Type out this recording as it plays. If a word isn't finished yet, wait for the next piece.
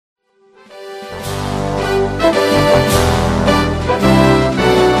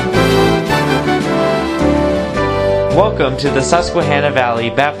Welcome to the Susquehanna Valley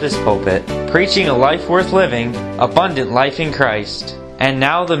Baptist Pulpit, preaching a life worth living, abundant life in Christ. And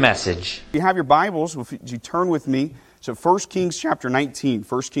now the message. If you have your Bibles, would you turn with me to 1 Kings chapter 19.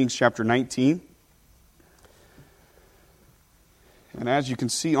 1 Kings chapter 19. And as you can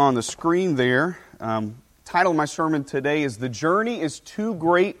see on the screen there, title of my sermon today is The Journey is Too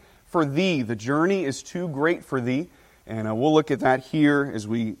Great for Thee. The Journey is Too Great for Thee. And we'll look at that here as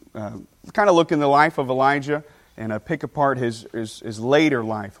we kind of look in the life of Elijah and pick apart his later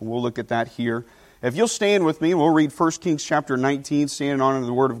life. And we'll look at that here. If you'll stand with me, we'll read 1 Kings chapter 19, standing on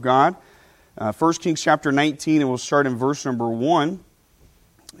the Word of God. 1 Kings chapter 19, and we'll start in verse number 1.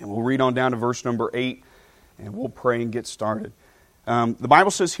 And we'll read on down to verse number 8, and we'll pray and get started. The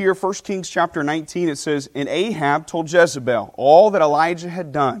Bible says here, 1 Kings chapter 19, it says, And Ahab told Jezebel all that Elijah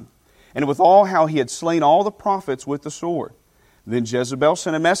had done, and withal how he had slain all the prophets with the sword. Then Jezebel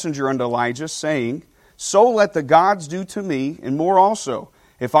sent a messenger unto Elijah, saying, So let the gods do to me, and more also,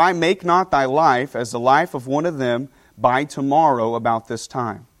 if I make not thy life as the life of one of them by tomorrow about this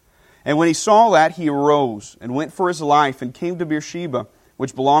time. And when he saw that, he arose, and went for his life, and came to Beersheba,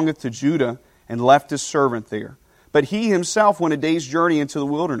 which belongeth to Judah, and left his servant there. But he himself went a day's journey into the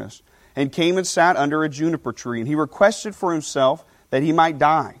wilderness, and came and sat under a juniper tree, and he requested for himself that he might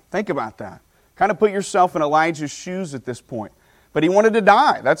die. Think about that. Kind of put yourself in Elijah's shoes at this point. But he wanted to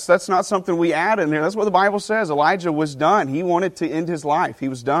die. That's not something we add in there. That's what the Bible says. Elijah was done. He wanted to end his life. He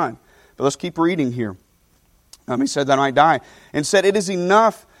was done. But let's keep reading here. He said that I might die. And said, It is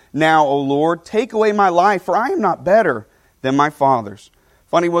enough now, O Lord. Take away my life, for I am not better than my fathers.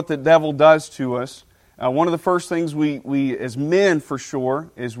 Funny what the devil does to us. One of the first things we as men, for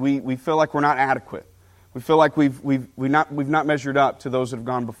sure, is we feel like we're not adequate. We feel like we've not measured up to those that have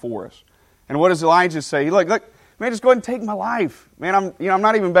gone before us. And what does Elijah say? Look, man, just go ahead and take my life. Man, I'm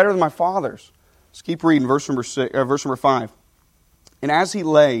not even better than my fathers. Let's keep reading, verse number 5. And as he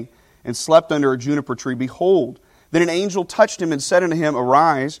lay and slept under a juniper tree, behold, then an angel touched him and said unto him,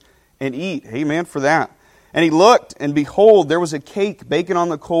 Arise and eat. Amen for that. And he looked, and behold, there was a cake baking on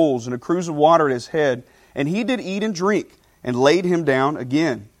the coals, and a cruse of water at his head. And he did eat and drink, and laid him down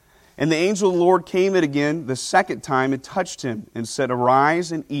again. And the angel of the Lord came in again the second time and touched him and said,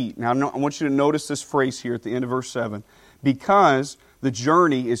 Arise and eat. Now I want you to notice this phrase here at the end of verse 7. Because the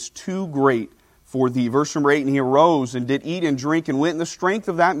journey is too great for thee. Verse number 8, And he arose and did eat and drink and went in the strength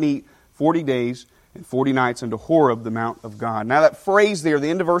of that meat 40 days and 40 nights unto Horeb, the mount of God. Now that phrase there, the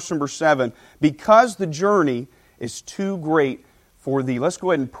end of verse number 7, because the journey is too great for thee. Let's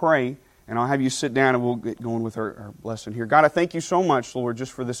go ahead and pray. And I'll have you sit down and we'll get going with our lesson here. God, I thank you so much, Lord,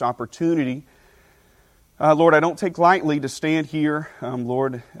 just for this opportunity. Lord, I don't take lightly to stand here,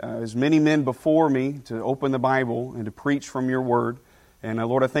 Lord, as many men before me, to open the Bible and to preach from your word. And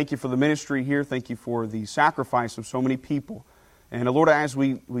Lord, I thank you for the ministry here. Thank you for the sacrifice of so many people. And Lord, as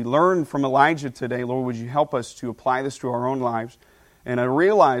we learn from Elijah today, Lord, would you help us to apply this to our own lives? And I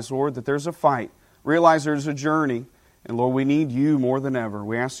realize, Lord, that there's a fight. Realize there's a journey. And Lord, we need you more than ever.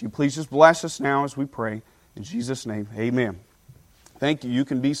 We ask you, please just bless us now as we pray. In Jesus' name, amen. Thank you. You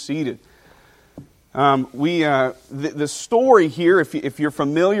can be seated. The story here, if you're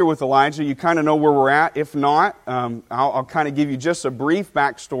familiar with Elijah, you kind of know where we're at. If not, I'll kind of give you just a brief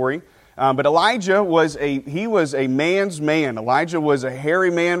backstory. But Elijah was a man's man. Elijah was a hairy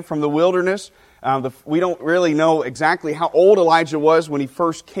man from the wilderness. We don't really know exactly how old Elijah was when he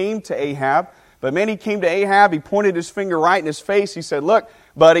first came to Ahab. But man, he came to Ahab, he pointed his finger right in his face. He said, Look,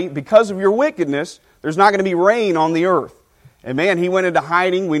 buddy, because of your wickedness, there's not going to be rain on the earth. And man, he went into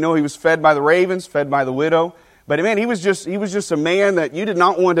hiding. We know he was fed by the ravens, fed by the widow. But man, he was just a man that you did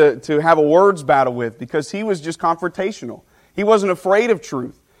not want to have a words battle with, because he was just confrontational. He wasn't afraid of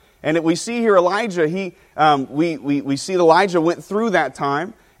truth. And we see here Elijah, we see Elijah went through that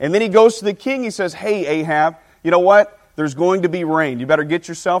time. And then he goes to the king, he says, Hey, Ahab, you know what? There's going to be rain. You better get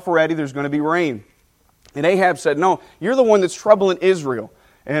yourself ready. There's going to be rain. And Ahab said, No, you're the one that's troubling Israel.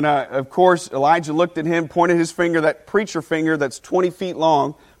 And of course, Elijah looked at him, pointed his finger, that preacher finger that's 20 feet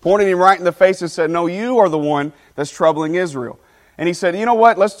long, pointed him right in the face and said, No, you are the one that's troubling Israel. And he said, You know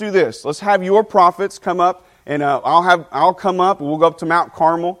what? Let's do this. Let's have your prophets come up, and I'll come up, and we'll go up to Mount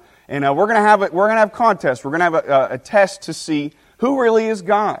Carmel, and we're going to have contests. We're going to have a test to see who really is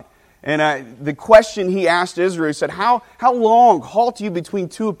God. And the question he asked Israel, he said, How long halt you between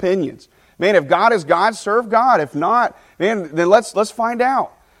two opinions? Man, if God is God, serve God. If not, man, then let's find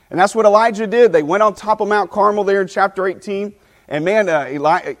out. And that's what Elijah did. They went on top of Mount Carmel there in chapter 18. And man,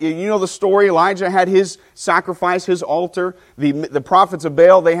 you know the story. Elijah had his sacrifice, his altar. The prophets of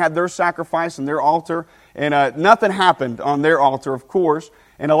Baal, they had their sacrifice and their altar. And nothing happened on their altar, of course.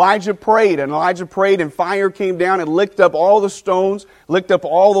 And Elijah prayed, and fire came down and licked up all the stones, licked up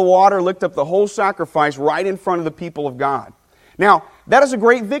all the water, licked up the whole sacrifice right in front of the people of God. Now, that is a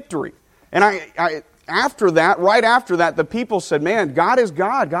great victory. And right after that, the people said, man, God is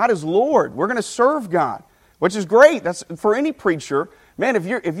God. God is Lord. We're going to serve God, which is great. That's for any preacher. Man, if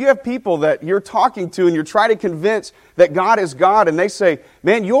you have people that you're talking to and you're trying to convince that God is God, and they say,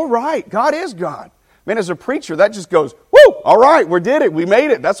 man, you're right. God is God. Man, as a preacher, that just goes, woo, all right, we did it. We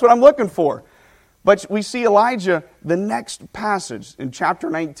made it. That's what I'm looking for. But we see Elijah, the next passage in chapter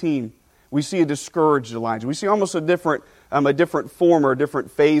 19, we see a discouraged Elijah. We see almost a different form or a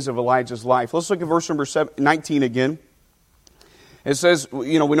different phase of Elijah's life. Let's look at verse number 19 again. It says,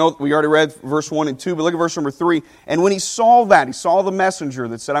 we already read verse 1 and 2, but look at verse number 3. And when he saw the messenger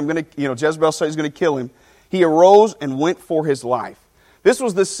that said, Jezebel said he's going to kill him, he arose and went for his life. This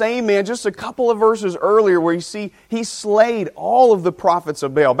was the same man just a couple of verses earlier where you see he slayed all of the prophets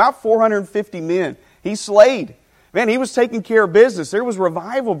of Baal, about 450 men. He slayed. Man, he was taking care of business. There was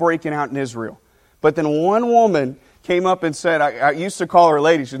revival breaking out in Israel. But then one woman came up and said, I used to call her a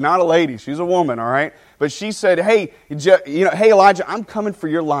lady. She's not a lady. She's a woman, all right? But she said, hey Elijah, I'm coming for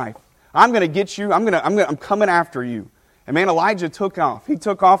your life. I'm going to get you. I'm coming after you. And man, Elijah took off. He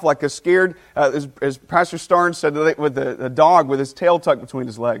took off like a scared, as Pastor Starnes said, with the dog with his tail tucked between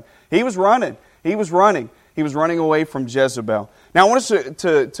his legs. He was running. He was running away from Jezebel. Now, I want us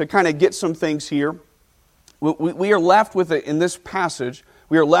to kind of get some things here. We are left with, in this passage,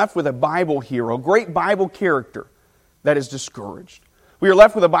 we are left with a Bible hero, a great Bible character that is discouraged. We are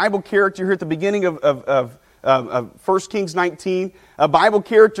left with a Bible character here at the beginning of 1 Kings 19, a Bible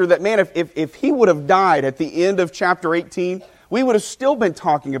character that, man, if he would have died at the end of chapter 18, we would have still been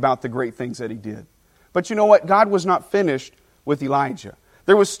talking about the great things that he did. But you know what? God was not finished with Elijah.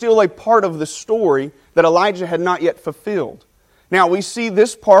 There was still a part of the story that Elijah had not yet fulfilled. Now, we see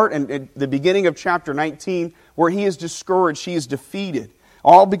this part in the beginning of chapter 19 where he is discouraged, he is defeated,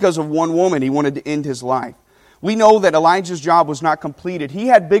 all because of one woman. He wanted to end his life. We know that Elijah's job was not completed. He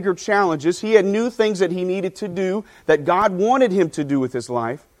had bigger challenges. He had new things that he needed to do that God wanted him to do with his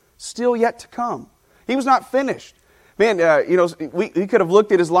life, still yet to come. He was not finished. Man, he could have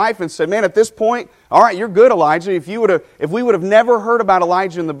looked at his life and said, man, at this point, all right, you're good, Elijah. If we would have never heard about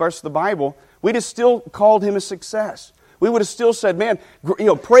Elijah in the rest of the Bible, we'd have still called him a success. We would have still said, man,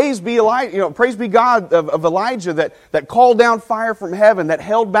 praise be Elijah, praise be God of Elijah that called down fire from heaven, that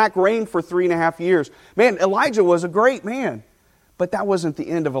held back rain for 3.5 years. Man, Elijah was a great man. But that wasn't the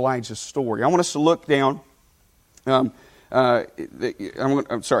end of Elijah's story. I want us to look down. Let's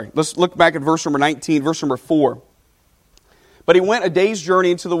look back at verse number 19, verse number 4. But he went a day's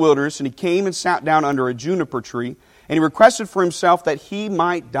journey into the wilderness, and he came and sat down under a juniper tree, and he requested for himself that he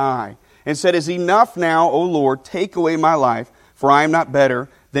might die, and said, "Is enough now, O Lord, take away my life, for I am not better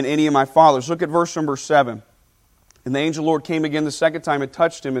than any of my fathers." Look at verse number 7. And the angel of the Lord came again the second time and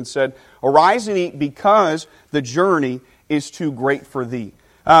touched him and said, "Arise and eat, because the journey is too great for thee."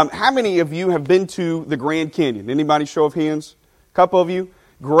 How many of you have been to the Grand Canyon? Anybody, show of hands? A couple of you?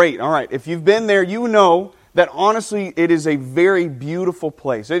 Great. All right. If you've been there, you know that honestly it is a very beautiful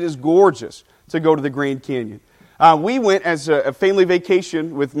place. It is gorgeous to go to the Grand Canyon. We went as a family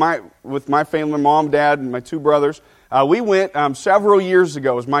vacation with my family, mom, dad, and my two brothers. We went several years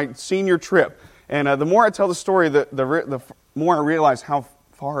ago. It was my senior trip. And the more I tell the story, the more I realize how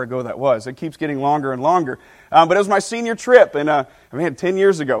far ago that was. It keeps getting longer and longer. But it was my senior trip, and 10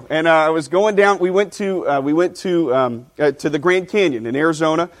 years ago. And I was going down. We went to the Grand Canyon in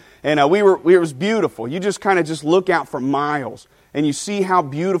Arizona, and it was beautiful. You just kind of look out for miles, and you see how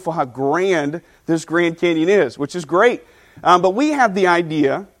beautiful, how grand this Grand Canyon is, which is great. But we have the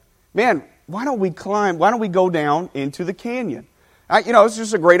idea, man, why don't we go down into the canyon? It's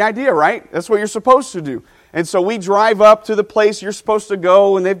just a great idea, right? That's what you're supposed to do. And so we drive up to the place you're supposed to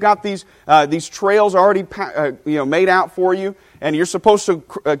go, and they've got these trails already made out for you, and you're supposed to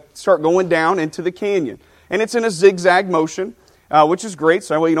start going down into the canyon. And it's in a zigzag motion, which is great,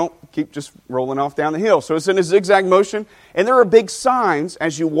 so that way you don't keep just rolling off down the hill. So it's in a zigzag motion, and there are big signs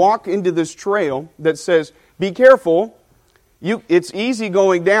as you walk into this trail that says, "Be careful, it's easy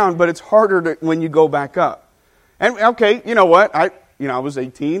going down, but it's harder when you go back up." And okay, you know what? I was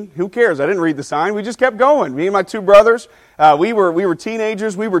 18. Who cares? I didn't read the sign. We just kept going. Me and my two brothers, we were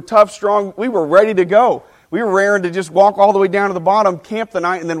teenagers. We were tough, strong. We were ready to go. We were raring to just walk all the way down to the bottom, camp the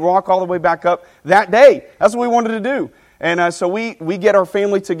night, and then walk all the way back up that day. That's what we wanted to do. And so we get our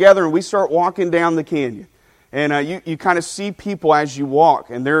family together, and we start walking down the canyon. And you kind of see people as you walk,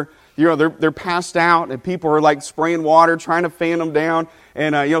 and they're passed out, and people are like spraying water, trying to fan them down,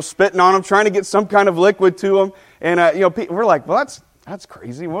 and spitting on them, trying to get some kind of liquid to them. And we're like, well, that's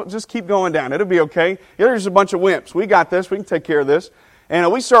crazy. Well, just keep going down. It'll be okay. There's a bunch of wimps. We got this. We can take care of this. And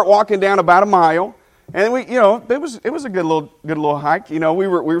we start walking down about a mile, and it was a good little hike. We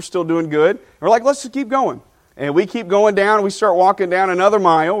were still doing good. We're like, let's just keep going. And we keep going down, and we start walking down another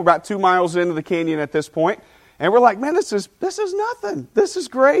mile. We're about 2 miles into the canyon at this point. And we're like, man, this is nothing. This is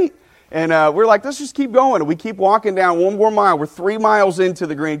great. And we're like, let's just keep going. And we keep walking down one more mile. We're 3 miles into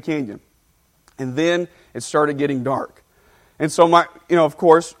the Grand Canyon. And then it started getting dark. And so of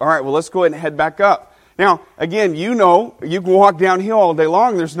course, all right, well, let's go ahead and head back up. Now, again, you can walk downhill all day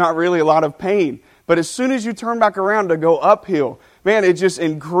long. There's not really a lot of pain. But as soon as you turn back around to go uphill, man, it just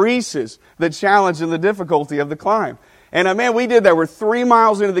increases the challenge and the difficulty of the climb. And man, we did that. We're 3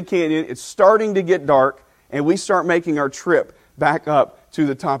 miles into the canyon. It's starting to get dark. And we start making our trip back up to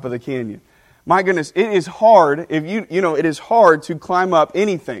the top of the canyon. My goodness, it is hard. It is hard to climb up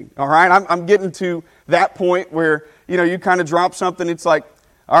anything. All right, I'm getting to that point where you kind of drop something. It's like,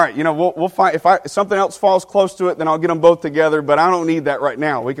 all right, we'll find if something else falls close to it, then I'll get them both together. But I don't need that right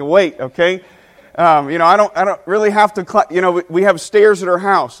now. We can wait. Okay, I don't really have to. We have stairs at our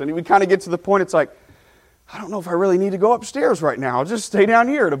house, and we kind of get to the point. It's like, I don't know if I really need to go upstairs right now. I'll just stay down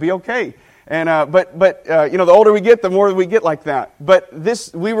here. It'll be okay. And the older we get, the more we get like that. But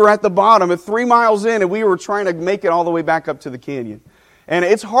we were at the bottom at 3 miles in, and we were trying to make it all the way back up to the canyon. And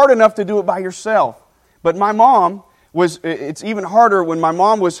it's hard enough to do it by yourself. But my mom it's even harder when my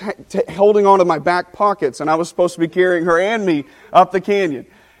mom was holding on to my back pockets, and I was supposed to be carrying her and me up the canyon.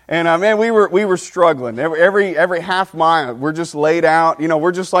 And man, we were struggling. Every half mile, we're just laid out.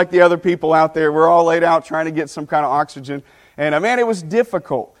 We're just like the other people out there. We're all laid out trying to get some kind of oxygen. And man, it was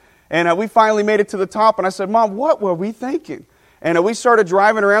difficult. And we finally made it to the top, and I said, Mom, what were we thinking? And we started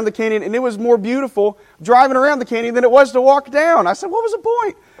driving around the canyon, and it was more beautiful driving around the canyon than it was to walk down. I said, what was the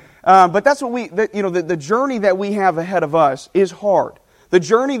point? But that's what the journey that we have ahead of us is hard. The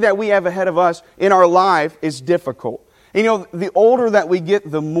journey that we have ahead of us in our life is difficult. And, the older that we get,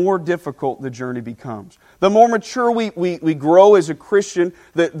 the more difficult the journey becomes. The more mature we grow as a Christian,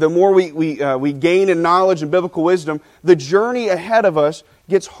 the more we gain in knowledge and biblical wisdom, the journey ahead of us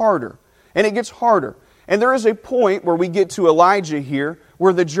gets harder. And it gets harder. And there is a point where we get to Elijah here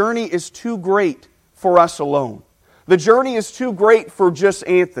where the journey is too great for us alone. The journey is too great for just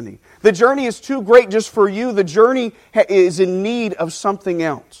Anthony. The journey is too great just for you. The journey is in need of something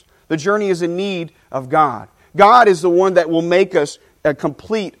else. The journey is in need of God. God is the one that will make us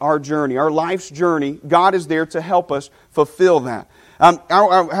complete our journey, our life's journey. God is there to help us fulfill that. I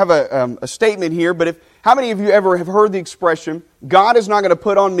have a statement here, but how many of you ever have heard the expression, God is not going to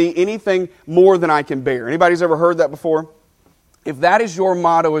put on me anything more than I can bear? Anybody's ever heard that before? If that is your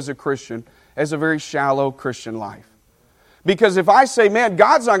motto as a Christian, as a very shallow Christian life. Because if I say, man,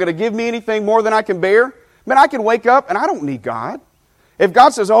 God's not going to give me anything more than I can bear, man, I can wake up and I don't need God. If God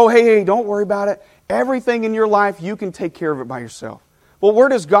says, oh, hey, don't worry about it. Everything in your life, you can take care of it by yourself. Well, where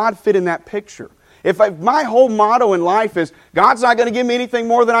does God fit in that picture? If my whole motto in life is, God's not going to give me anything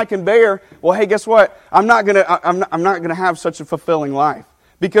more than I can bear, well, hey, guess what? I'm not going to have such a fulfilling life.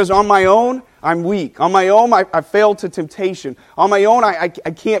 Because on my own, I'm weak. On my own, I fail to temptation. On my own, I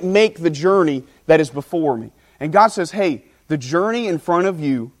can't make the journey that is before me. And God says, hey, the journey in front of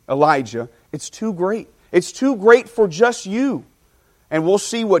you, Elijah, it's too great. It's too great for just you. And we'll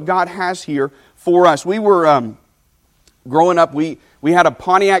see what God has here for us. We were, growing up, we had a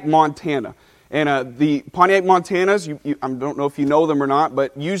Pontiac, Montana. And the Pontiac Montanas, I don't know if you know them or not,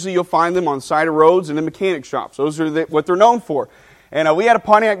 but usually you'll find them on the side of roads and in mechanic shops. Those are what they're known for. And we had a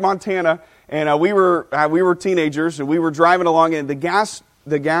Pontiac Montana, and we were teenagers, and we were driving along, and the gas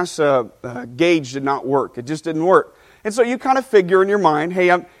gauge did not work. It just didn't work. And so you kind of figure in your mind,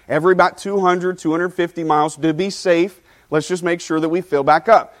 hey, every about 200, 250 miles, to be safe, let's just make sure that we fill back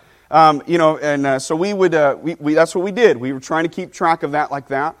up. So we would, that's what we did. We were trying to keep track of that like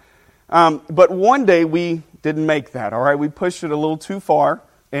that. But one day we didn't make that, all right? We pushed it a little too far,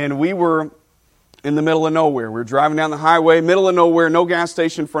 and we were in the middle of nowhere. We were driving down the highway, middle of nowhere, no gas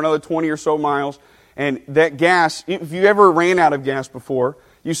station for another 20 or so miles. And that gas, if you ever ran out of gas before,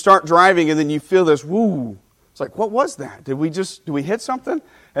 you start driving and then you feel this, woo. It's like, what was that? Did we hit something?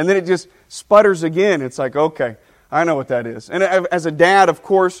 And then it just sputters again. It's like, okay, I know what that is. And as a dad, of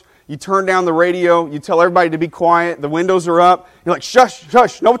course, you turn down the radio, you tell everybody to be quiet, the windows are up, you're like, shush,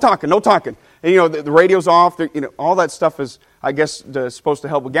 shush, no talking. And the radio's off, all that stuff is, I guess, supposed to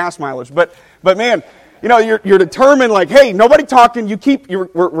help with gas mileage. But man, you're determined, like, hey, nobody talking,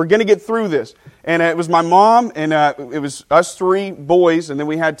 we're going to get through this. And it was my mom, and it was us 3 boys, and then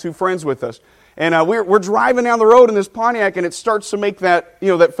we had 2 friends with us. And we're driving down the road in this Pontiac, and it starts to make that,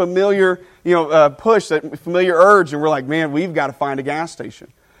 that familiar, push, that familiar urge. And we're like, man, we've got to find a gas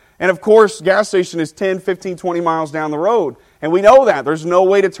station. And of course, gas station is 10, 15, 20 miles down the road. And we know that. There's no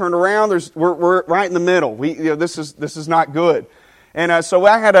way to turn around. We're right in the middle. This is not good. And so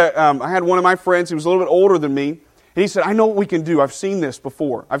I had one of my friends who was a little bit older than me. And he said, I know what we can do. I've seen this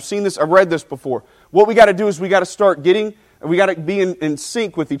before. I've read this before. What we got to do is we got to be in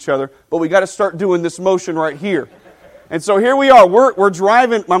sync with each other, but we got to start doing this motion right here. And so here we are. We're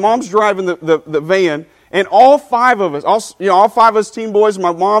driving. My mom's driving the van, and all 5 of us, all 5 of us teen boys and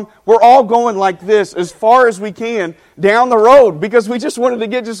my mom, we're all going like this as far as we can down the road because we just wanted to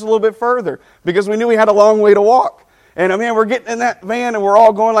get just a little bit further because we knew we had a long way to walk. And we're getting in that van and we're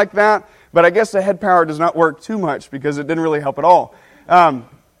all going like that. But I guess the head power does not work too much because it didn't really help at all.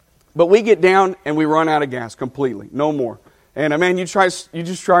 But we get down and we run out of gas completely. No more. And you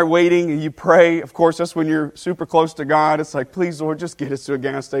just try waiting and you pray. Of course, that's when you're super close to God. It's like, please, Lord, just get us to a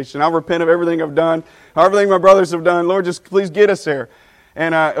gas station. I'll repent of everything I've done, everything my brothers have done. Lord, just please get us there.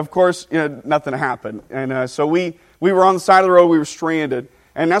 And of course, nothing happened. And so we were on the side of the road. We were stranded.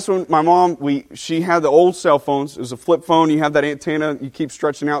 And that's when my mom, she had the old cell phones. It was a flip phone. You have that antenna. You keep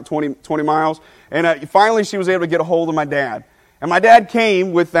stretching out 20 miles. And finally, she was able to get a hold of my dad. And my dad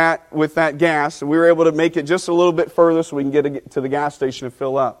came with that gas, and we were able to make it just a little bit further so we can get to the gas station and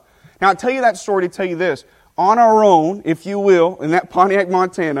fill up. Now, I'll tell you that story to tell you this. On our own, if you will, in that Pontiac,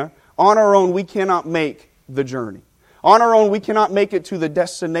 Montana, on our own, we cannot make the journey. On our own, we cannot make it to the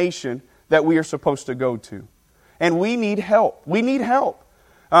destination that we are supposed to go to. And we need help. We need help.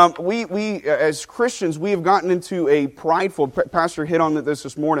 We as Christians, we have gotten into a prideful, Pastor hit on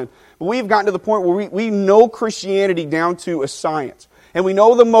this morning, but we've gotten to the point where we know Christianity down to a science. And we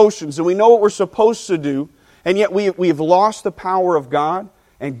know the motions, and we know what we're supposed to do, and yet we have lost the power of God,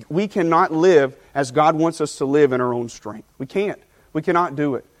 and we cannot live as God wants us to live in our own strength. We can't. We cannot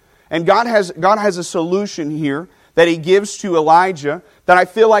do it. And God has a solution here that He gives to Elijah that I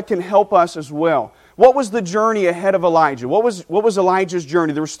feel like can help us as well. What was the journey ahead of Elijah? What was Elijah's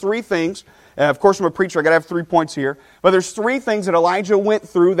journey? There was 3 things. Of course, I'm a preacher. I got to have 3 points here. But there's 3 things that Elijah went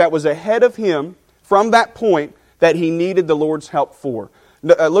through that was ahead of him from that point that he needed the Lord's help for.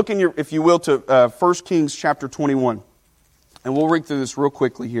 Look if you will, to 1 Kings chapter 21. And we'll read through this real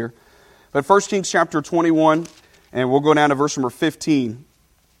quickly here. But 1 Kings chapter 21, and we'll go down to verse number 15.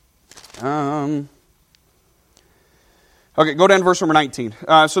 Okay, go down to verse number 19.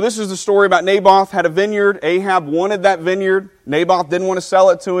 So this is the story about Naboth had a vineyard. Ahab wanted that vineyard. Naboth didn't want to sell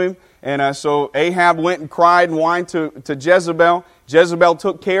it to him. And so Ahab went and cried and whined to Jezebel. Jezebel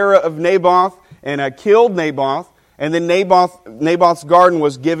took care of Naboth and killed Naboth. And then Naboth's garden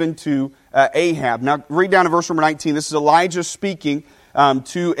was given to Ahab. Now read down to verse number 19. This is Elijah speaking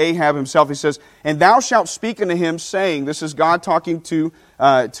to Ahab himself. He says, "And thou shalt speak unto him, saying," this is God talking to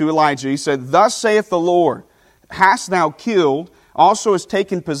Elijah. He said, "Thus saith the Lord, hast thou killed, also hast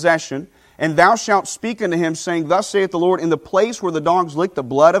taken possession, and thou shalt speak unto him, saying, Thus saith the Lord, in the place where the dogs lick the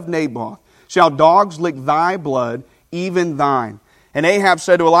blood of Naboth, shall dogs lick thy blood, even thine. And Ahab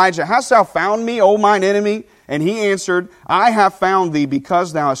said to Elijah, Hast thou found me, O mine enemy? And he answered, I have found thee,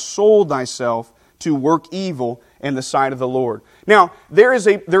 because thou hast sold thyself to work evil in the sight of the Lord." Now, there is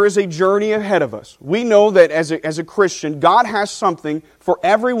a journey ahead of us. We know that as a Christian, God has something for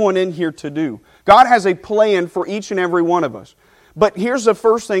everyone in here to do. God has a plan for each and every one of us. But here's the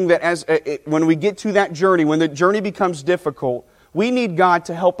first thing that when we get to that journey, when the journey becomes difficult, we need God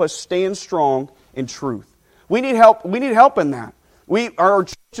to help us stand strong in truth. We need help in that. Our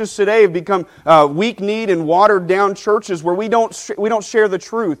churches today have become weak-kneed and watered-down churches where we don't share the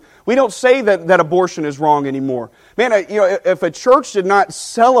truth. We don't say that abortion is wrong anymore. Man, if a church did not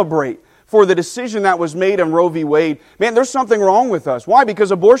celebrate for the decision that was made on Roe v. Wade, man, there's something wrong with us. Why?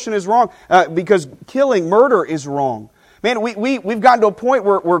 Because abortion is wrong. Because murder is wrong. Man, we've gotten to a point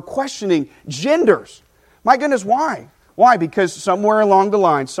where we're questioning genders. My goodness, why? Why? Because somewhere along the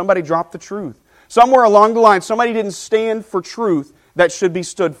line, somebody dropped the truth. Somewhere along the line, somebody didn't stand for truth that should be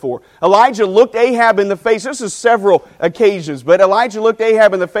stood for. Elijah looked Ahab in the face. This is several occasions, but Elijah looked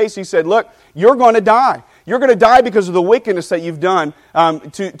Ahab in the face. He said, look, you're going to die. You're going to die because of the wickedness that you've done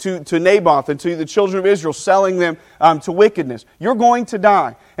to Naboth and to the children of Israel, selling them to wickedness. You're going to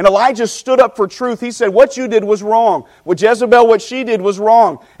die. And Elijah stood up for truth. He said, what you did was wrong. What Jezebel, what she did was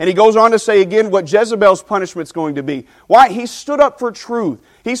wrong. And he goes on to say again what Jezebel's punishment's going to be. Why? He stood up for truth.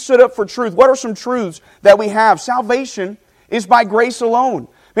 He stood up for truth. What are some truths that we have? Salvation is by grace alone.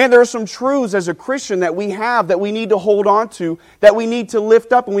 Man, there are some truths as a Christian that we have that we need to hold on to, that we need to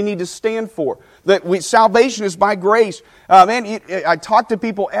lift up and we need to stand for. that salvation is by grace. I talk to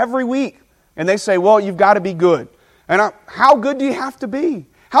people every week, and they say, well, you've got to be good. And how good do you have to be?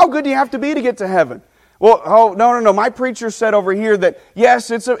 How good do you have to be to get to heaven? Well, no. My preacher said over here that,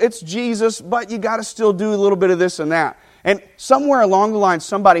 yes, it's Jesus, but you got to still do a little bit of this and that. And somewhere along the line,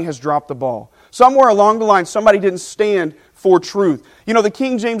 somebody has dropped the ball. Somewhere along the line, somebody didn't stand for truth. You know, the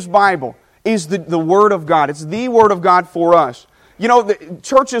King James Bible is the Word of God. It's the Word of God for us. You know, the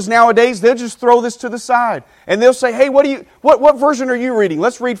churches nowadays, they'll just throw this to the side. And they'll say, hey, what version are you reading?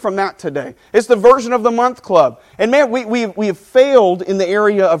 Let's read from that today. It's the version of the month club. And man, we have failed in the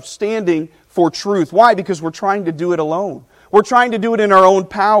area of standing for truth. Why? Because we're trying to do it alone. We're trying to do it in our own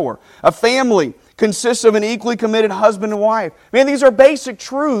power. A family consists of an equally committed husband and wife. Man, these are basic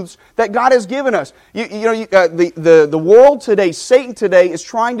truths that God has given us. The world today, Satan today, is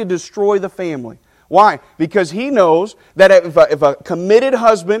trying to destroy the family. Why? Because he knows that if a committed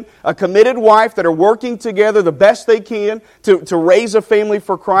husband, a committed wife that are working together the best they can to raise a family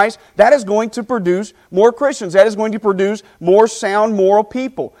for Christ, that is going to produce more Christians. That is going to produce more sound, moral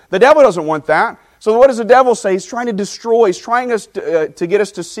people. The devil doesn't want that. So what does the devil say? He's trying to destroy. He's trying to get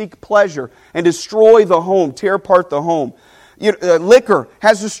us to seek pleasure and destroy the home, tear apart the home. Liquor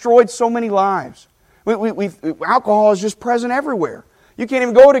has destroyed so many lives. Alcohol is just present everywhere. You can't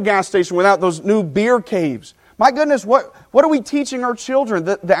even go to a gas station without those new beer caves. My goodness, what are we teaching our children?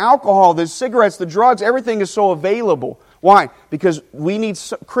 The alcohol, the cigarettes, the drugs, everything is so available. Why? Because we need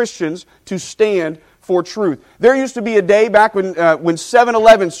Christians to stand for truth. There used to be a day back when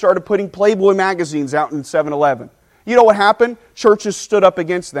 7-Eleven started putting Playboy magazines out in 7-Eleven. You know what happened? Churches stood up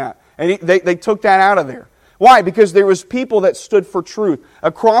against that. And they took that out of there. Why? Because there was people that stood for truth.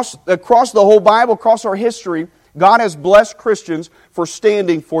 Across the whole Bible, across our history, God has blessed Christians for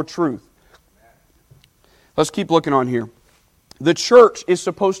standing for truth. Let's keep looking on here. The church is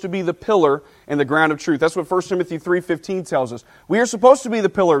supposed to be the pillar and the ground of truth. That's what 1 Timothy 3:15 tells us. We are supposed to be the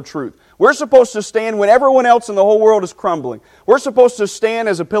pillar of truth. We're supposed to stand when everyone else in the whole world is crumbling. We're supposed to stand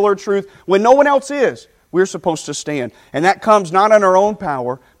as a pillar of truth when no one else is. We're supposed to stand. And that comes not in our own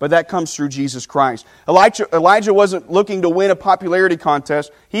power, but that comes through Jesus Christ. Elijah wasn't looking to win a popularity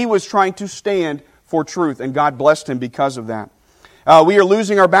contest. He was trying to stand for truth, and God blessed him because of that. We are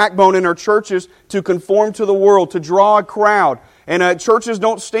losing our backbone in our churches to conform to the world, to draw a crowd. And churches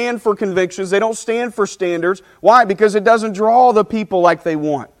don't stand for convictions. They don't stand for standards. Why? Because it doesn't draw the people like they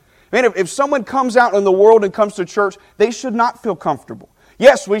want. Man, if someone comes out in the world and comes to church, they should not feel comfortable.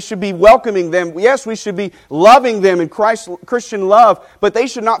 Yes, we should be welcoming them. Yes, we should be loving them in Christian love, but they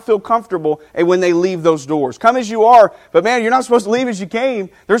should not feel comfortable when they leave those doors. Come as you are, but man, you're not supposed to leave as you came.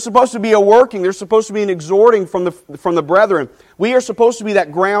 There's supposed to be a working. There's supposed to be an exhorting from the brethren. We are supposed to be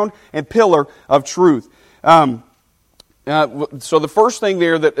that ground and pillar of truth. So the first thing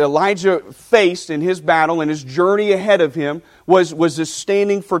there that Elijah faced in his battle and his journey ahead of him was this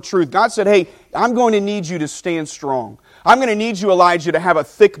standing for truth. God said, hey, I'm going to need you to stand strong. I'm going to need you, Elijah, to have a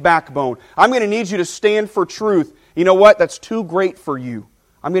thick backbone. I'm going to need you to stand for truth. You know what? That's too great for you.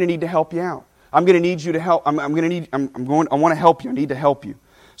 I'm going to need to help you out. I'm going to need you to help. I want to help you. I need to help you.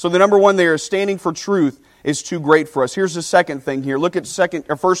 So the number one there is standing for truth is too great for us. Here's the second thing here. Look at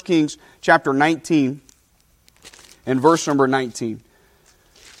 1 Kings chapter 19 and verse number 19.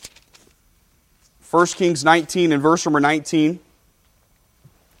 1 Kings 19 and verse number 19.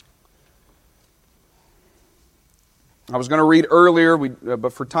 I was going to read earlier,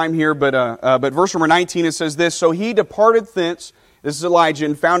 but for time here, but verse number 19, it says this, so he departed thence, this is Elijah,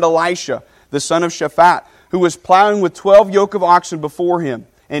 and found Elisha, the son of Shaphat, who was plowing with 12 yoke of oxen before him,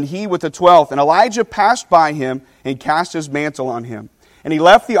 and he with the 12th. And Elijah passed by him and cast his mantle on him. And he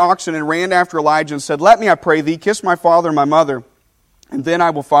left the oxen and ran after Elijah and said, let me, I pray thee, kiss my father and my mother, and then I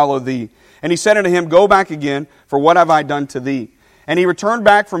will follow thee. And he said unto him, go back again, for what have I done to thee? And he returned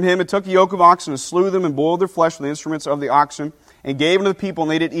back from him and took a yoke of oxen and slew them and boiled their flesh with the instruments of the oxen and gave them to the people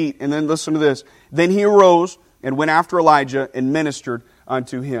and they did eat. And then listen to this. Then he arose and went after Elijah and ministered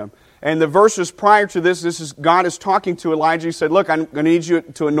unto him. And the verses prior to this God is talking to Elijah. He said, look, I'm going to need you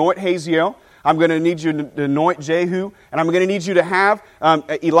to anoint Hazael. I'm going to need you to anoint Jehu. And I'm going to need you to have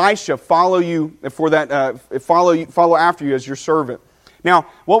Elisha follow you for that, follow after you as your servant. Now,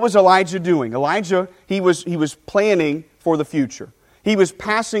 what was Elijah doing? Elijah, he was planning for the future. He was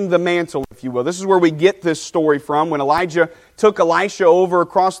passing the mantle, if you will. This is where we get this story from. When Elijah took Elisha over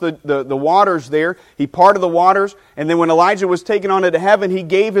across the waters there, he parted the waters, and then when Elijah was taken on into heaven, he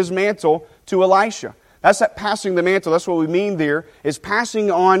gave his mantle to Elisha. That's that passing the mantle. That's what we mean there, is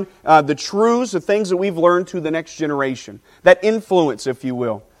passing on the truths, the things that we've learned to the next generation. That influence, if you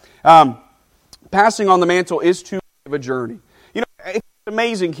will. Passing on the mantle is too big of a journey. You know,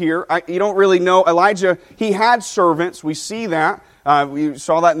 amazing here. You don't really know. Elijah, he had servants. We see that. We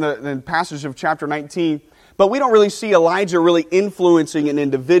saw that in the passage of chapter 19. But we don't really see Elijah really influencing an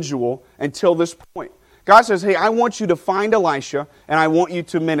individual until this point. God says, hey, I want you to find Elisha, and I want you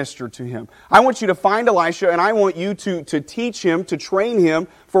to minister to him. I want you to find Elisha, and I want you to teach him, to train him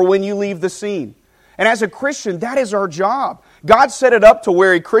for when you leave the scene. And as a Christian, that is our job. God set it up to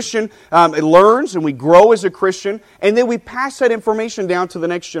where a Christian learns and we grow as a Christian, and then we pass that information down to the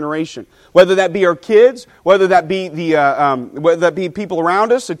next generation. Whether that be our kids, whether that be whether that be people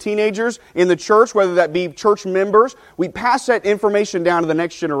around us, the teenagers in the church, whether that be church members, we pass that information down to the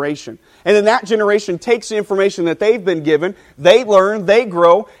next generation. And then that generation takes the information that they've been given, they learn, they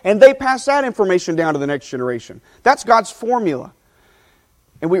grow, and they pass that information down to the next generation. That's God's formula.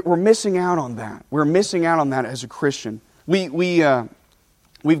 And we're missing out on that. We're missing out on that as a Christian. We've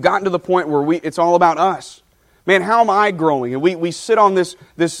gotten to the point where it's all about us. Man, how am I growing? And we sit on this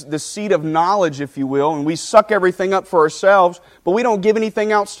seat of knowledge, if you will, and we suck everything up for ourselves, but we don't give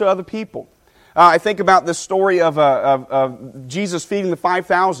anything else to other people. I think about this story of Jesus feeding the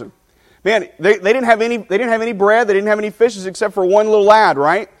 5,000. Man, they didn't have any bread, they didn't have any fishes except for one little lad,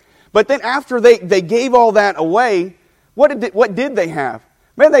 right? But then after they gave all that away, what did they have?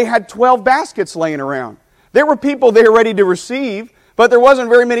 Man, they had 12 baskets laying around. There were people there ready to receive, but there wasn't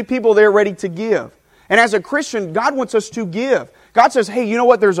very many people there ready to give. And as a Christian, God wants us to give. God says, hey, you know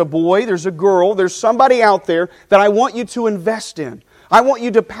what? There's a boy, there's a girl, there's somebody out there that I want you to invest in. I want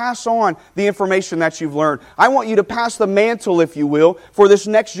you to pass on the information that you've learned. I want you to pass the mantle, if you will, for this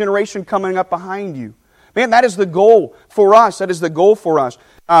next generation coming up behind you. Man, that is the goal for us. That is the goal for us.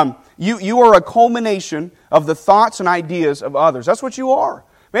 You are a culmination of the thoughts and ideas of others. That's what you are.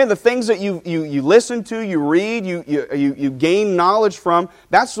 Man, the things that you listen to, you read, you gain knowledge from,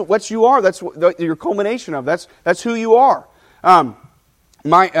 that's what you are. That's your culmination of. That's who you are.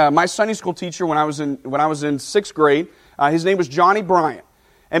 My Sunday school teacher when I was in 6th grade, his name was Johnny Bryant.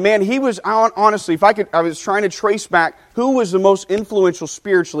 And man, he was, honestly, I was trying to trace back who was the most influential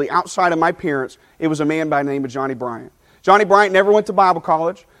spiritually outside of my parents. It was a man by the name of Johnny Bryant. Johnny Bryant never went to Bible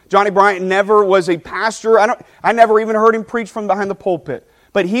college. Johnny Bryant never was a pastor. I never even heard him preach from behind the pulpit.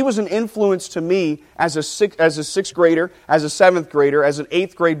 But he was an influence to me as a 6th grader, as a 7th grader, as an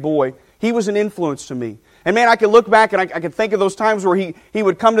 8th grade boy. He was an influence to me. And man, I can look back and I can think of those times where he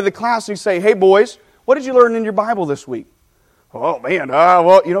would come to the class and he'd say, hey boys, what did you learn in your Bible this week? Oh man,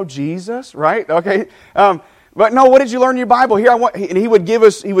 well, Jesus, right? Okay. But no, what did you learn in your Bible? And he would give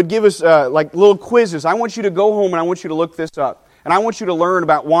us like little quizzes. I want you to go home and I want you to look this up. And I want you to learn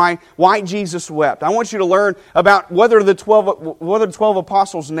about why Jesus wept. I want you to learn about whether the 12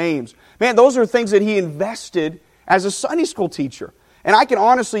 apostles' names. Man, those are things that he invested as a Sunday school teacher. And I can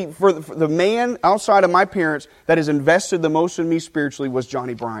honestly, for the man outside of my parents that has invested the most in me spiritually was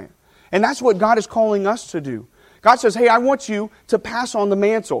Johnny Bryant. And that's what God is calling us to do. God says, hey, I want you to pass on the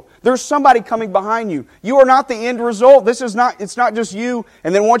mantle. There's somebody coming behind you. You are not the end result. It's not just you,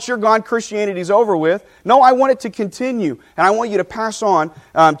 and then once you're gone, Christianity's over with. No, I want it to continue, and I want you to pass on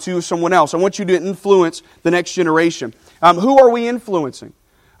to someone else. I want you to influence the next generation. Who are we influencing?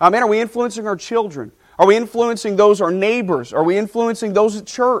 Man, are we influencing our children? Are we influencing our neighbors? Are we influencing those at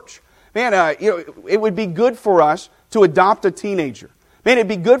church? Man, it would be good for us to adopt a teenager. Man, it'd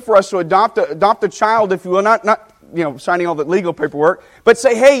be good for us to adopt a child, if you will, not signing all the legal paperwork, but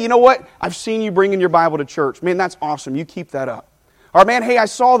say, hey, you know what? I've seen you bringing your Bible to church. Man, that's awesome. You keep that up. Or man, hey, I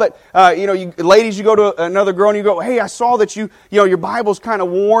saw that, ladies, you go to another girl and you go, hey, I saw that your Bible's kind of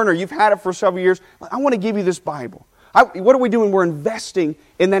worn or you've had it for several years. I want to give you this Bible. What are we doing? We're investing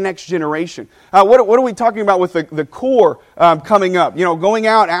in the next generation. What are we talking about with the core coming up? Going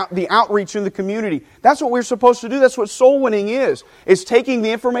out, the outreach in the community. That's what we're supposed to do. That's what soul winning is taking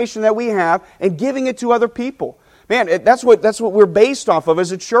the information that we have and giving it to other people. Man, that's what we're based off of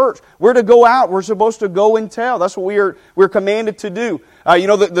as a church. We're to go out. We're supposed to go and tell. That's what we're commanded to do.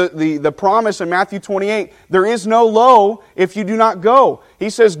 The promise in Matthew 28, there is no lo if you do not go. He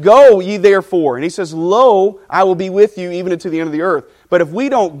says, go ye therefore. And he says, lo, I will be with you even unto the end of the earth. But if we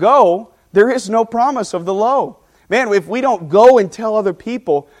don't go, there is no promise of the lo. Man, if we don't go and tell other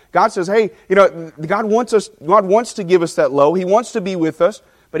people, God says, hey, God wants to give us that lo. He wants to be with us.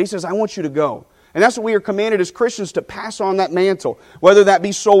 But He says, I want you to go. And that's what we are commanded as Christians, to pass on that mantle, whether that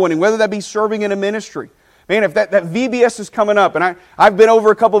be soul winning, whether that be serving in a ministry. Man, if that VBS is coming up, and I've been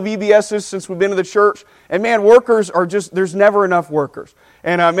over a couple of VBSs since we've been to the church, and man, workers are there's never enough workers.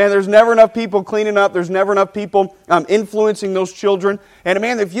 And man, there's never enough people cleaning up, there's never enough people influencing those children. And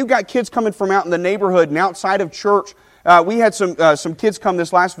man, if you've got kids coming from out in the neighborhood and outside of church, we had some kids come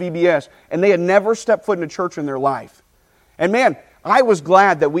this last VBS, and they had never stepped foot in a church in their life. And man, I was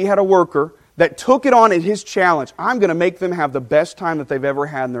glad that we had a worker that took it on as his challenge. I'm going to make them have the best time that they've ever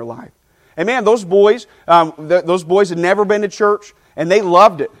had in their life. And man, those boys had never been to church, and they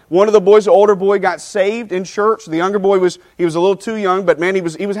loved it. One of the boys, the older boy, got saved in church. The younger boy was a little too young, but man, he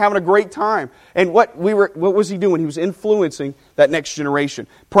was having a great time. And what was he doing? He was influencing that next generation,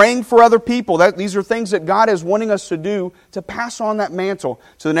 praying for other people. These are things that God is wanting us to do to pass on that mantle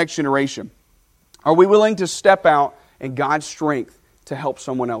to the next generation. Are we willing to step out in God's strength to help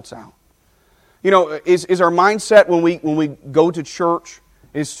someone else out? You know, is our mindset when we go to church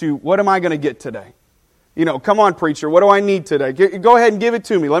is to, what am I going to get today? You know, come on, preacher, what do I need today? Go ahead and give it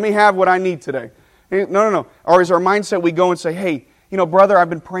to me. Let me have what I need today. No. Or is our mindset we go and say, hey, you know, brother, I've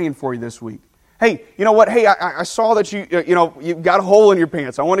been praying for you this week. Hey, you know what? Hey, I saw that you've got a hole in your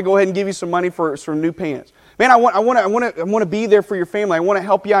pants. I want to go ahead and give you some money for some new pants. Man, I want to be there for your family. I want to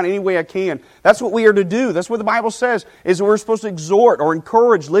help you out any way I can. That's what we are to do. That's what the Bible says, is that we're supposed to exhort or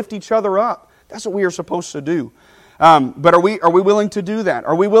encourage, lift each other up. That's what we are supposed to do. But are we willing to do that?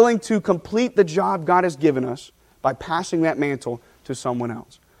 Are we willing to complete the job God has given us by passing that mantle to someone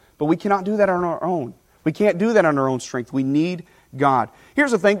else? But we cannot do that on our own. We can't do that on our own strength. We need God.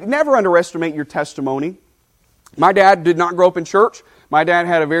 Here's the thing. Never underestimate your testimony. My dad did not grow up in church. My dad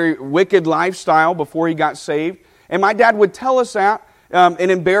had a very wicked lifestyle before he got saved. And my dad would tell us that, an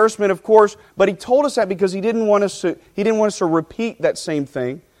embarrassment, of course, but he told us that because he didn't want us to repeat that same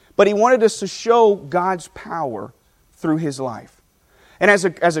thing, but he wanted us to show God's power through his life. And as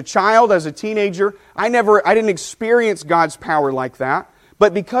a child, as a teenager, I didn't experience God's power like that.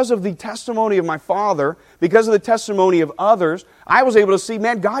 But because of the testimony of my father, because of the testimony of others, I was able to see,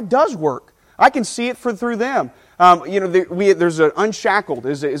 man, God does work. I can see it through them. There's an Unshackled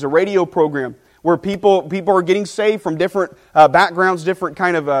is a radio program where people are getting saved from different backgrounds, different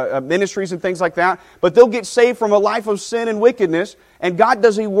kind of ministries and things like that. But they'll get saved from a life of sin and wickedness, and God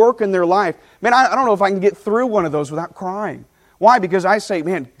does a work in their life. Man, I don't know if I can get through one of those without crying. Why? Because I say,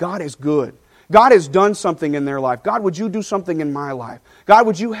 man, God is good. God has done something in their life. God, would you do something in my life? God,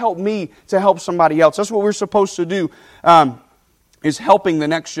 would you help me to help somebody else? That's what we're supposed to do, is helping the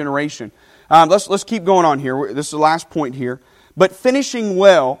next generation. Let's keep going on here. This is the last point here. But finishing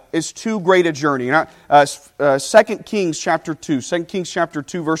well is too great a journey. 2 Kings chapter 2. 2 Kings chapter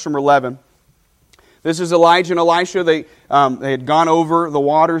 2, verse number 11. This is Elijah and Elisha. They had gone over the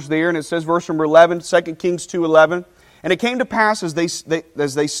waters there, and it says, verse number 11, 2 Kings 2:11. And it came to pass as they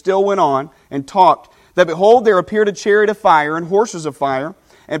still went on and talked, that behold, there appeared a chariot of fire and horses of fire,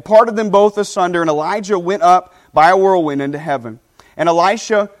 and parted them both asunder. And Elijah went up by a whirlwind into heaven. And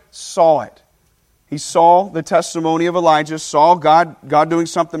Elisha saw it. He saw the testimony of Elijah, saw God doing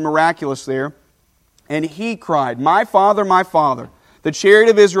something miraculous there. And he cried, my father, the chariot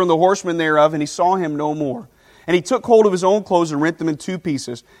of Israel and the horsemen thereof, and he saw him no more. And he took hold of his own clothes and rent them in two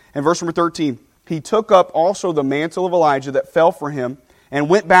pieces. And verse number 13, he took up also the mantle of Elijah that fell for him, and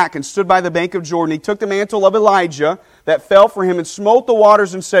went back and stood by the bank of Jordan. He took the mantle of Elijah that fell for him, and smote the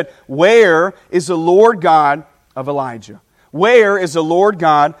waters, and said, where is the Lord God of Elijah? Where is the Lord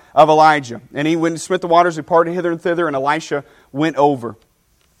God of Elijah? And he went and smote the waters, he parted hither and thither, and Elisha went over.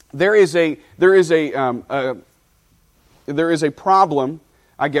 There is a problem,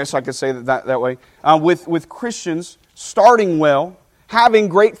 I guess I could say that way, with Christians starting well, having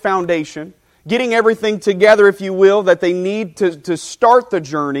great foundation, getting everything together, if you will, that they need to start the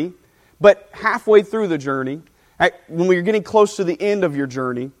journey, but halfway through the journey, when we're getting close to the end of your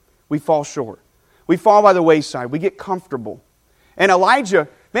journey, we fall short. We fall by the wayside. We get comfortable. And Elijah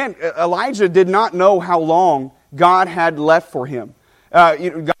did not know how long God had left for him.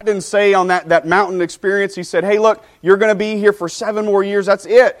 God didn't say on that mountain experience, He said, hey, look, you're going to be here for 7 more years. That's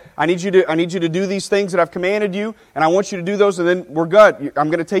it. I need you to do these things that I've commanded you, and I want you to do those, and then we're good. I'm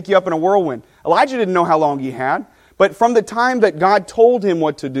going to take you up in a whirlwind. Elijah didn't know how long he had, but from the time that God told him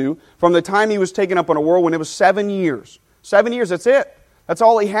what to do, from the time he was taken up on a whirlwind, it was 7 years. 7 years, that's it. That's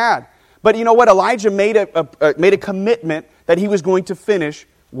all he had. But you know what? Elijah made a commitment that he was going to finish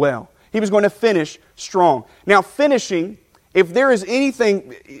well. He was going to finish strong. Now, finishing, if there is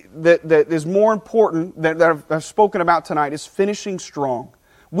anything that is more important that I've spoken about tonight, is finishing strong.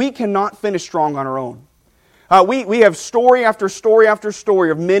 We cannot finish strong on our own. We have story after story after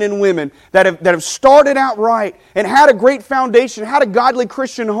story of men and women that have started out right and had a great foundation, had a godly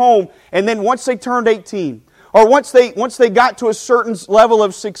Christian home, and then once they turned 18, or once they got to a certain level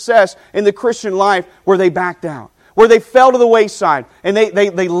of success in the Christian life, where they backed out, where they fell to the wayside, and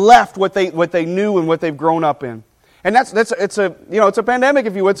they left what they knew and what they've grown up in. And it's a pandemic,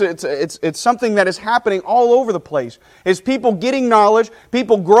 if you will. It's something that is happening all over the place. Is people getting knowledge,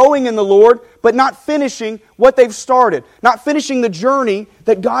 people growing in the Lord, but not finishing what they've started, not finishing the journey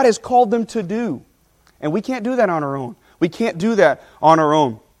that God has called them to do. And we can't do that on our own. We can't do that on our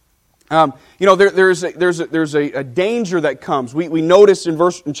own. There's a danger that comes. We notice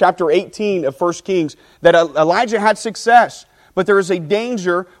in chapter 18 of 1 Kings that Elijah had success. But there is a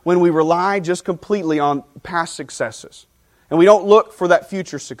danger when we rely just completely on past successes. And we don't look for that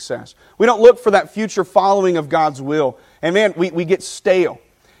future success. We don't look for that future following of God's will. And man, we get stale.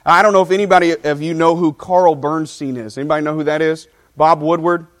 I don't know if anybody of you know who Carl Bernstein is. Anybody know who that is? Bob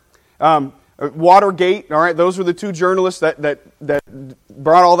Woodward? Watergate, all right, those were the two journalists that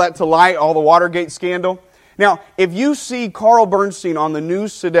brought all that to light, all the Watergate scandal. Now, if you see Carl Bernstein on the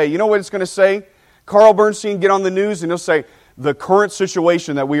news today, you know what it's going to say? Carl Bernstein get on the news and he'll say, the current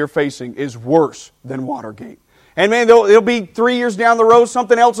situation that we are facing is worse than Watergate. And man, it'll be 3 years down the road,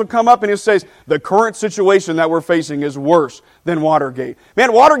 something else will come up and it says, the current situation that we're facing is worse than Watergate.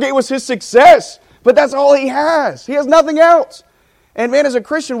 Man, Watergate was his success, but that's all he has. He has nothing else. And man, as a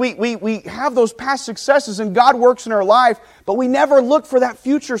Christian, we have those past successes and God works in our life, but we never look for that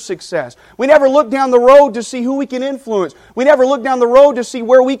future success. We never look down the road to see who we can influence. We never look down the road to see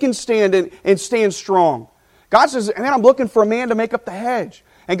where we can stand and stand strong. God says, man, I'm looking for a man to make up the hedge.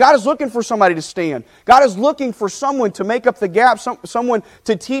 And God is looking for somebody to stand. God is looking for someone to make up the gap, someone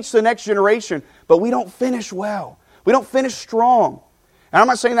to teach the next generation. But we don't finish well. We don't finish strong. And I'm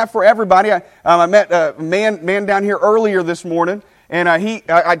not saying that for everybody. I met a man down here earlier this morning. And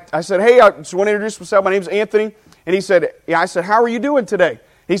I said, hey, I just want to introduce myself. My name's Anthony. And he said, I said, how are you doing today?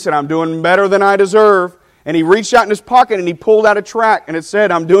 He said, I'm doing better than I deserve. And he reached out in his pocket and he pulled out a tract. And it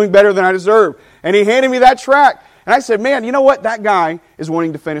said, I'm doing better than I deserve. And he handed me that tract. And I said, man, you know what? That guy is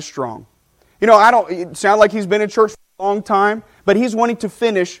wanting to finish strong. It sounds like he's been in church for a long time. But he's wanting to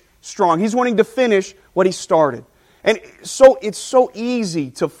finish strong. He's wanting to finish what he started. And so it's so easy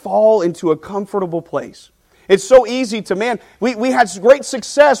to fall into a comfortable place. It's so easy to, man, we had great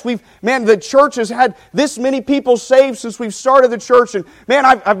success. The church has had this many people saved since we've started the church. And man,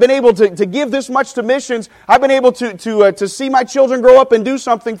 I've been able to give this much to missions. I've been able to see my children grow up and do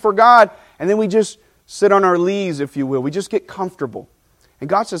something for God. And then we just sit on our lees, if you will. We just get comfortable. And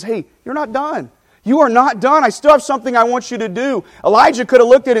God says, hey, you're not done. You are not done. I still have something I want you to do. Elijah could have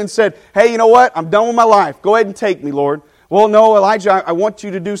looked at it and said, hey, you know what? I'm done with my life. Go ahead and take me, Lord. Well, no, Elijah, I want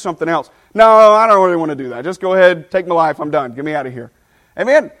you to do something else. No, I don't really want to do that. Just go ahead, take my life. I'm done. Get me out of here. And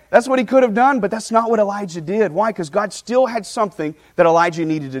man, that's what he could have done, but that's not what Elijah did. Why? Because God still had something that Elijah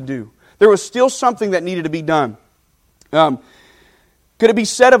needed to do. There was still something that needed to be done. Could it be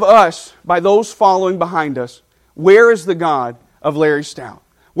said of us, by those following behind us, where is the God of Larry Stout?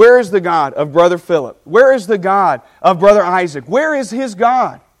 Where is the God of Brother Philip? Where is the God of Brother Isaac? Where is his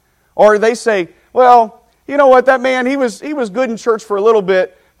God? Or they say, well, you know what, that man, he was good in church for a little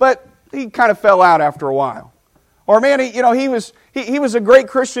bit, but he kind of fell out after a while. Or man, he was a great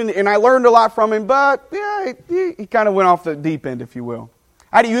Christian and I learned a lot from him, but yeah, he kind of went off the deep end, if you will.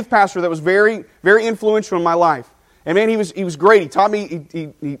 I had a youth pastor that was very, very influential in my life. And man, he was great. He taught me,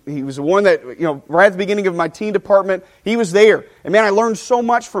 he was the one that, right at the beginning of my teen department, he was there. And man, I learned so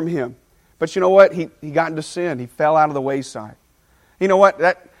much from him. But you know what? He got into sin. He fell out of the wayside. You know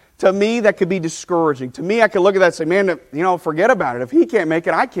what? To me, that could be discouraging. To me, I could look at that and say, man, forget about it. If he can't make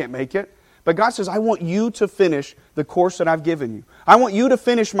it, I can't make it. But God says, I want you to finish the course that I've given you. I want you to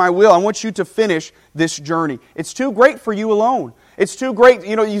finish my will. I want you to finish this journey. It's too great for you alone. It's too great.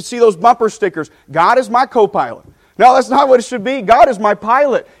 You see those bumper stickers. God is my co-pilot. No, that's not what it should be. God is my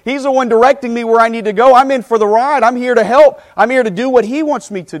pilot. He's the one directing me where I need to go. I'm in for the ride. I'm here to help. I'm here to do what He wants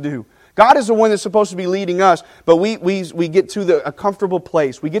me to do. God is the one that's supposed to be leading us, but we get to a comfortable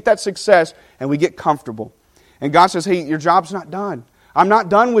place. We get that success, and we get comfortable. And God says, hey, your job's not done. I'm not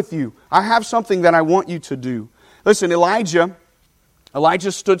done with you. I have something that I want you to do. Listen, Elijah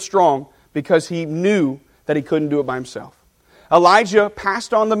stood strong because he knew that he couldn't do it by himself. Elijah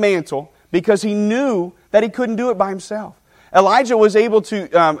passed on the mantle because he knew that he couldn't do it by himself. Elijah was able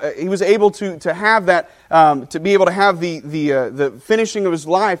to have that, to be able to have the finishing of his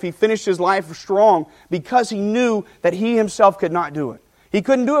life. He finished his life strong because he knew that he himself could not do it. He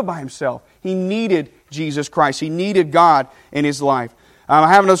couldn't do it by himself. He needed Jesus Christ. He needed God in his life. I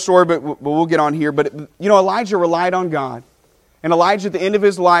have another story, but we'll get on here. But Elijah relied on God. And Elijah at the end of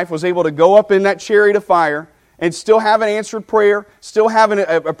his life was able to go up in that chariot of fire and still have an answered prayer, still having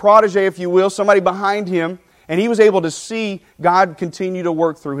a protege, if you will, somebody behind him. And he was able to see God continue to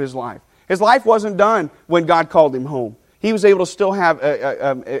work through his life. His life wasn't done when God called him home. he was able to still have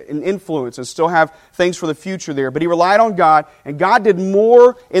an influence and still have things for the future there. But he relied on God, and God did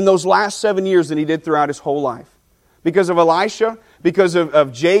more in those last 7 years than he did throughout his whole life. Because of Elisha, because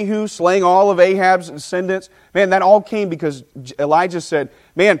of Jehu slaying all of Ahab's descendants, man, that all came because Elijah said,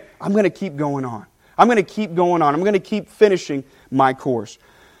 man, I'm going to keep going on. I'm going to keep going on. I'm going to keep finishing my course.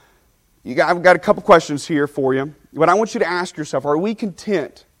 I've got a couple questions here for you. But I want you to ask yourself, are we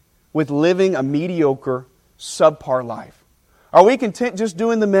content with living a mediocre, subpar life? Are we content just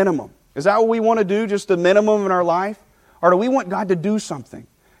doing the minimum? Is that what we want to do, just the minimum in our life? Or do we want God to do something?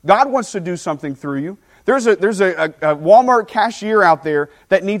 God wants to do something through you. There's a Walmart cashier out there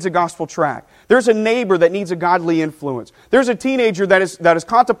that needs a gospel tract. There's a neighbor that needs a godly influence. There's a teenager that is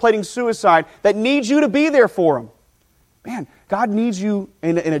contemplating suicide that needs you to be there for him. Man, God needs you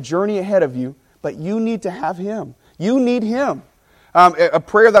in a journey ahead of you, but you need to have Him. You need Him. A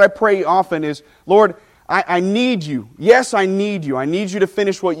prayer that I pray often is, Lord, I need You. Yes, I need You. I need You to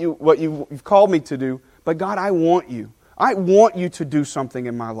finish what You've called me to do. But God, I want You. I want You to do something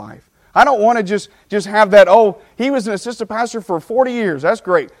in my life. I don't want to just have that, he was an assistant pastor for 40 years. That's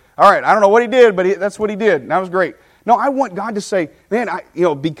great. All right, I don't know what he did, but that's what he did. And that was great. No, I want God to say, man,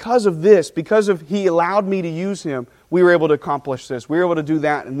 because of this, because of He allowed me to use Him, we were able to accomplish this. We were able to do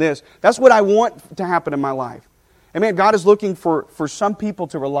that and this. That's what I want to happen in my life. And man, God is looking for some people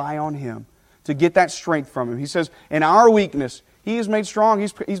to rely on Him, to get that strength from Him. He says, in our weakness, He is made strong.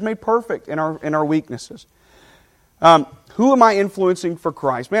 He's made perfect in our weaknesses. Who am I influencing for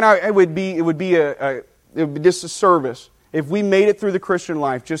Christ? Man, it would be just a service if we made it through the Christian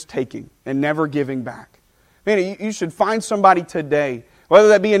life just taking and never giving back. Man, you should find somebody today, whether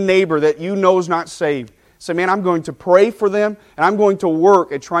that be a neighbor that you know is not saved. Say, man, I'm going to pray for them, and I'm going to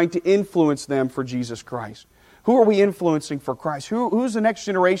work at trying to influence them for Jesus Christ. Who are we influencing for Christ? Who's the next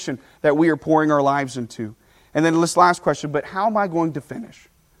generation that we are pouring our lives into? And then this last question, but how am I going to finish?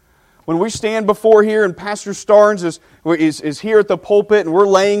 When we stand before here and Pastor Starnes is here at the pulpit and we're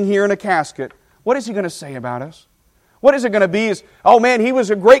laying here in a casket, what is he going to say about us? What is it going to be? Oh man, he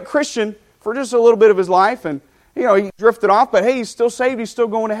was a great Christian for just a little bit of his life, and he drifted off, but hey, he's still saved, he's still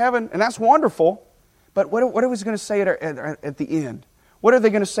going to heaven, and that's wonderful. But what are we going to say at the end? What are they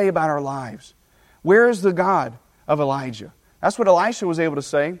going to say about our lives? Where is the God of Elijah? That's what Elisha was able to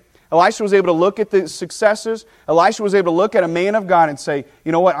say. Elisha was able to look at the successes. Elisha was able to look at a man of God and say,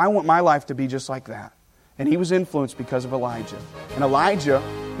 you know what, I want my life to be just like that. And he was influenced because of Elijah. And Elijah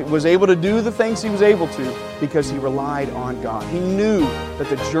was able to do the things he was able to because he relied on God. He knew that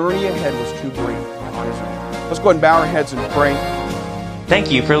the journey ahead was too great on his own. Let's go ahead and bow our heads and pray.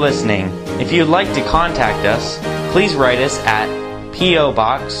 Thank you for listening. If you'd like to contact us, please write us at P.O.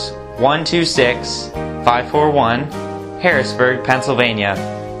 Box 126-541, Harrisburg, Pennsylvania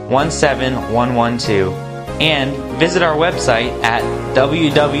 17112, and visit our website at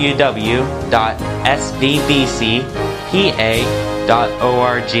www.svbcpa.org.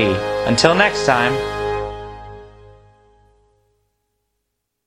 Until next time,